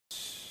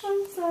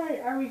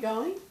Alright, are we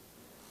going?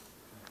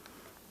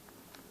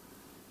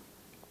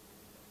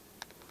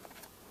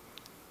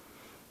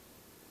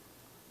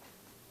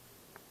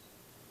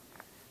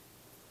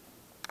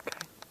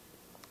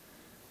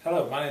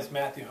 Hello, my name is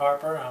Matthew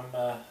Harper. I'm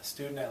a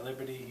student at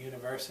Liberty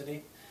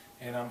University,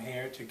 and I'm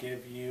here to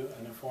give you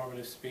an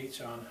informative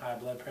speech on high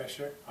blood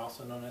pressure,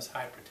 also known as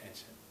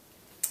hypertension.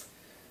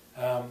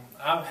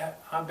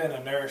 I've been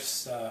a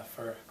nurse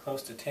for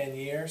close to 10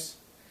 years,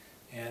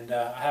 and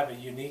I have a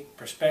unique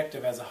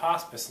perspective as a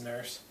hospice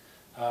nurse.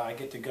 I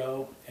get to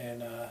go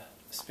and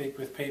speak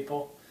with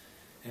people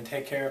and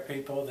take care of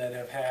people that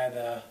have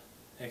had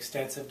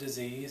extensive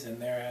disease,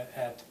 and they're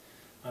at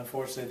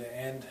unfortunately the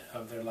end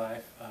of their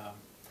life.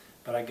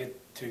 But I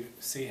get to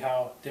see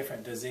how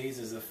different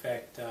diseases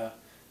affect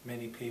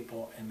many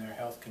people and their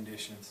health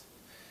conditions.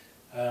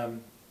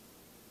 The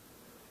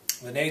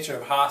nature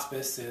of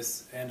hospice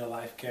is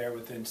end-of-life care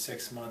within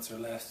 6 months or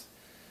less.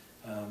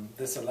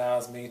 This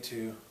allows me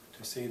to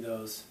see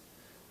those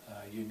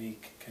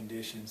unique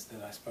conditions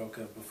that I spoke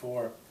of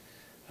before.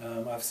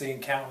 I've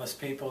seen countless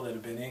people that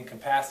have been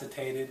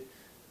incapacitated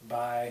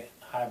by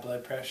high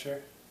blood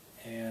pressure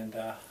and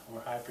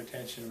or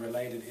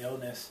hypertension-related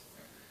illness.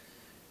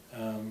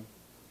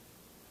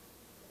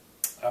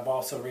 I've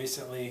also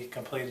recently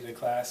completed a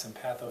class in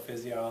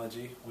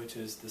pathophysiology, which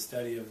is the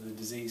study of the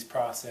disease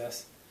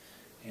process.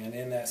 And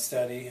in that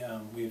study,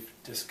 we've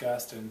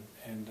discussed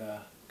and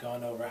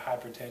gone over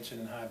hypertension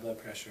and high blood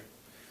pressure.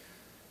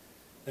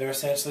 They're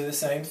essentially the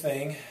same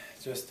thing,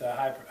 just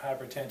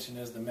hypertension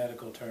is the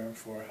medical term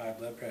for high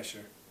blood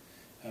pressure.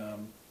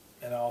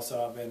 And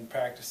also I've been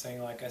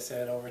practicing, like I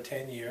said, over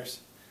 10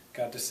 years.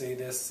 Got to see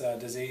this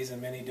disease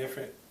in many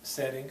different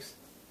settings.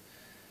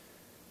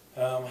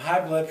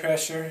 High blood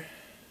pressure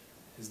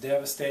is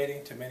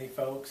devastating to many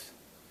folks,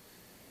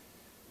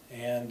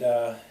 and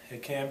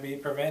it can be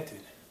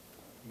prevented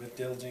with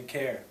diligent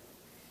care.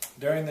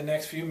 During the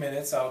next few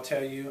minutes, I'll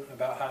tell you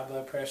about high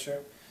blood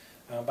pressure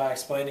by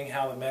explaining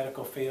how the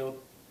medical field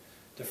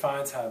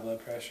defines high blood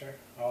pressure,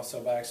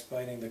 also by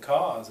explaining the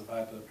cause of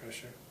high blood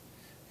pressure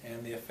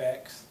and the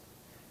effects,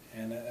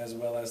 and as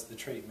well as the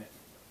treatment.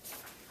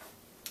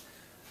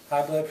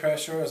 High blood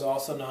pressure is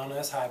also known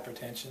as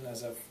hypertension,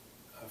 as I've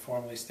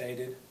formally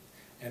stated,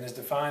 and is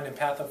defined in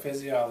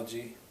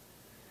pathophysiology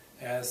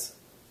as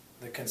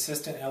the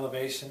consistent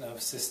elevation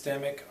of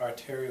systemic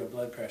arterial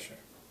blood pressure.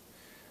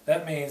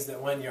 That means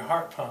that when your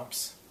heart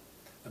pumps,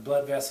 the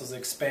blood vessels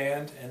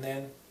expand, and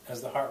then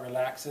as the heart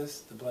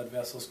relaxes, the blood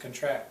vessels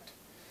contract.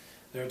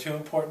 There are two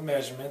important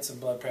measurements in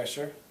blood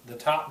pressure. The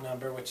top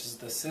number, which is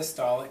the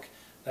systolic,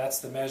 that's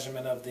the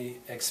measurement of the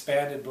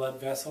expanded blood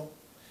vessel,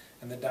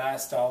 and the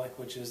diastolic,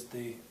 which is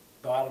the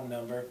bottom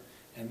number,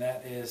 and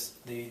that is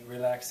the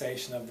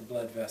relaxation of the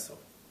blood vessel.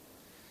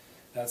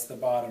 That's the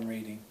bottom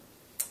reading.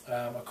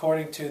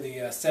 According to the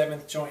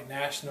 7th Joint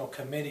National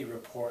Committee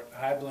report,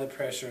 high blood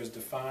pressure is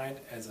defined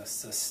as a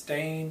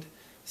sustained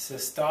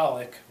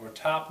systolic or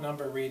top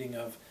number reading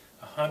of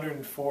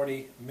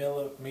 140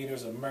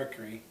 millimeters of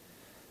mercury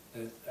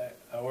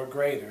or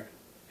greater,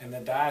 and the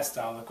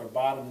diastolic or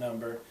bottom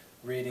number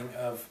reading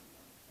of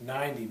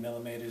 90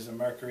 millimeters of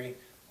mercury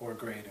or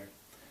greater.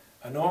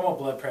 A normal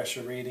blood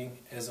pressure reading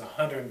is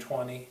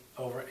 120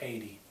 over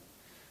 80.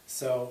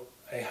 So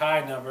a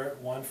high number,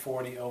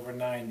 140 over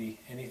 90,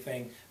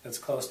 anything that's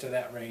close to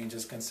that range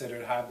is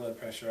considered high blood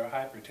pressure or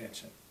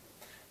hypertension.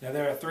 Now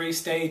there are 3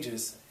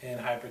 stages in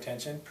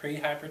hypertension: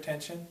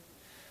 pre-hypertension,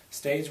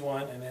 stage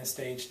 1, and then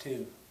stage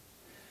 2.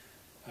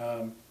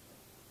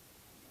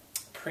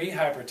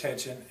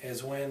 Pre-hypertension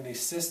is when the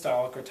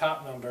systolic or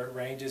top number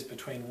ranges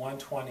between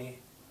 120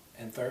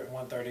 and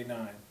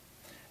 139,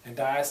 and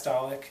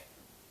diastolic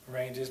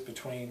ranges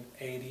between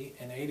 80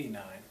 and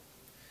 89.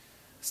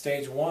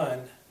 Stage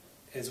 1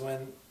 is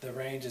when the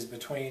range is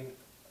between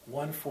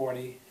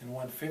 140 and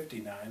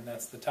 159,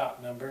 that's the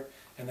top number,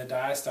 and the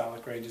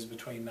diastolic ranges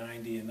between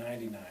 90 and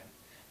 99.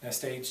 Now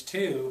stage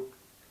 2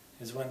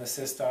 is when the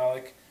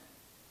systolic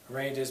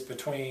ranges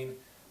between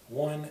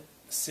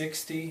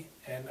 160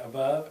 and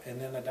above, and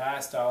then the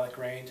diastolic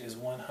range is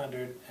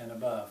 100 and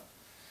above.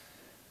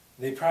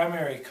 The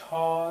primary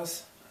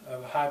cause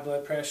of high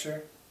blood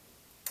pressure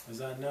is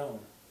unknown.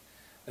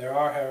 There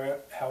are,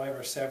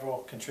 however, several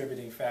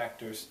contributing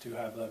factors to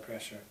high blood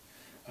pressure.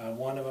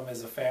 One of them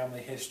is a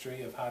family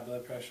history of high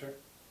blood pressure.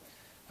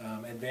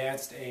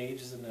 Advanced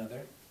age is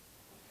another.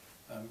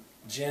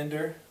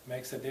 Gender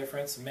makes a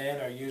difference.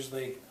 Men are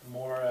usually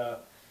more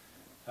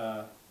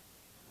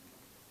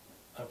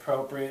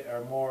appropriate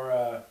or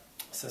more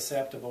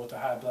susceptible to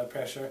high blood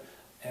pressure,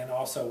 and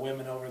also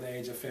women over the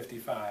age of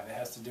 55. It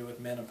has to do with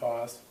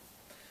menopause.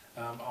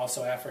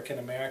 Also African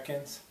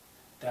Americans,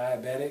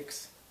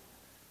 diabetics,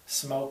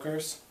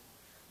 smokers,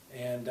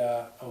 and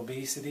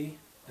obesity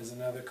is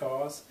another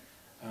cause.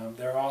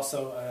 There are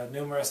also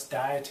numerous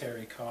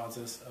dietary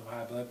causes of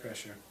high blood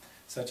pressure,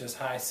 such as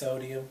high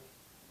sodium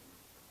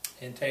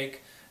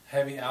intake,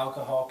 heavy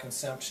alcohol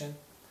consumption,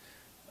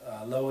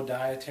 low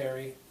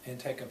dietary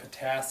intake of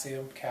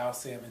potassium,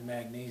 calcium, and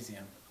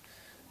magnesium.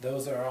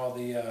 Those are all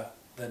the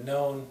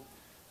known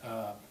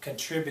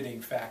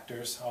contributing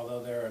factors,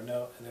 although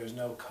there's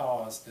no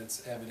cause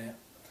that's evident.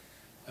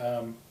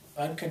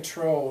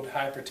 Uncontrolled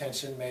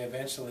hypertension may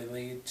eventually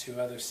lead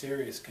to other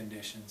serious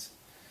conditions.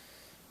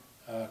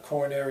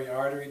 Coronary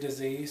artery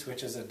disease,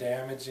 which is a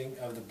damaging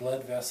of the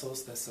blood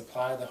vessels that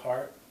supply the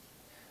heart.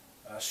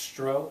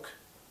 Stroke,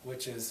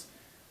 which is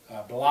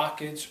a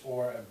blockage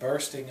or a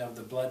bursting of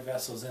the blood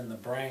vessels in the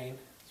brain.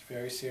 It's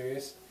very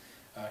serious.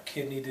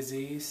 Kidney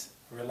disease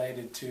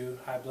related to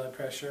high blood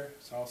pressure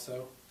is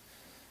also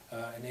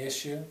an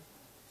issue.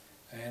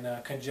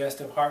 And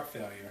congestive heart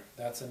failure,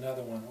 that's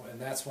another one, and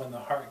that's when the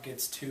heart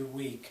gets too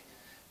weak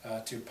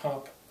to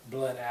pump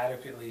blood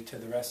adequately to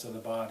the rest of the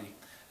body.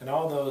 And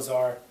all those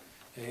are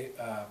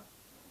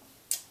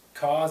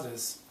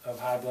causes of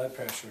high blood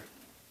pressure,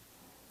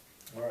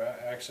 or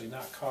actually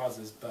not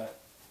causes, but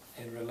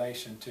in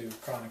relation to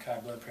chronic high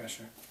blood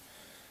pressure.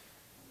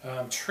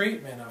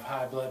 Treatment of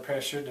high blood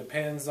pressure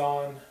depends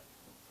on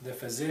the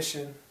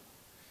physician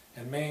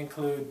and may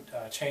include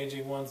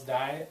changing one's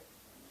diet.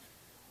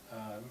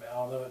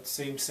 Although it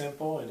seems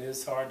simple, it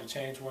is hard to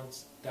change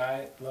one's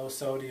diet. Low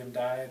sodium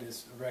diet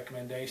is a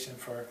recommendation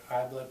for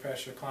high blood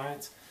pressure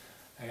clients,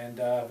 and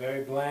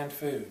very bland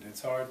food.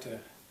 It's hard to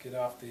get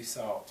off the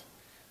salt.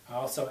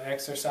 Also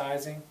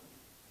exercising,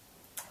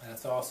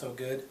 that's also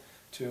good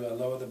to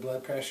lower the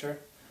blood pressure.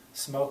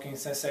 Smoking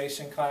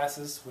cessation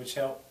classes, which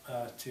help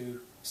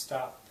to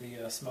stop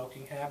the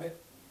smoking habit.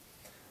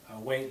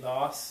 Weight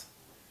loss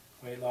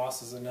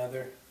is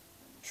another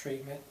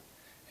treatment.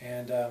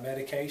 And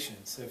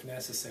medications, if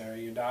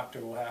necessary. Your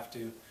doctor will have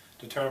to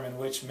determine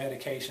which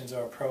medications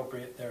are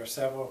appropriate. There are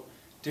several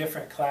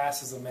different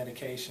classes of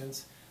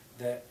medications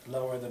that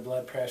lower the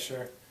blood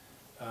pressure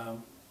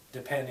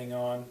depending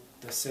on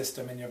the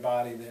system in your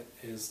body that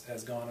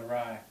has gone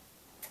awry.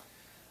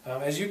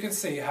 As you can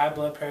see, high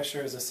blood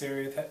pressure is a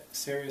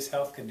serious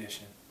health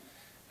condition.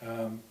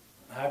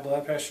 High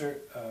blood pressure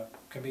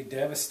can be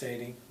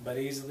devastating, but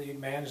easily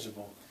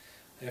manageable.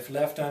 If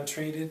left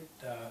untreated,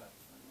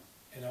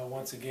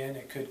 once again,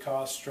 it could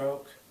cause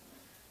stroke,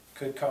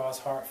 could cause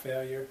heart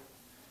failure,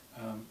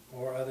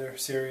 or other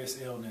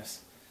serious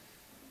illness.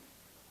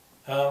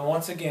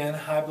 Once again,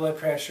 high blood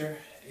pressure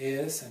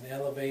is an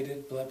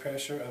elevated blood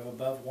pressure of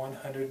above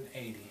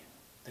 180.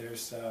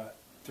 There's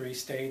 3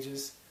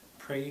 stages: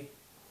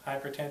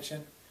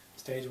 pre-hypertension,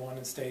 stage 1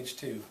 and stage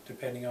 2,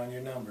 depending on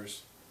your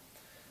numbers.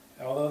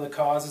 Although the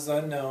cause is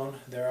unknown,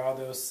 there are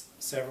those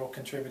several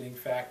contributing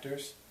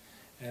factors,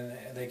 and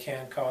they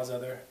can cause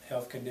other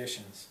health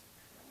conditions.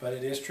 But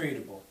it is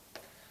treatable.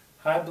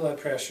 High blood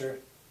pressure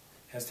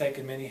has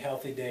taken many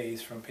healthy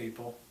days from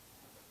people,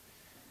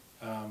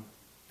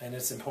 and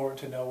it's important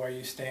to know where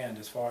you stand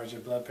as far as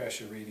your blood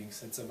pressure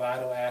readings. It's a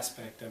vital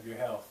aspect of your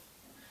health.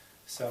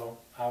 So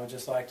I would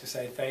just like to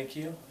say thank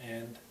you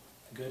and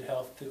good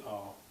health to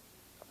all.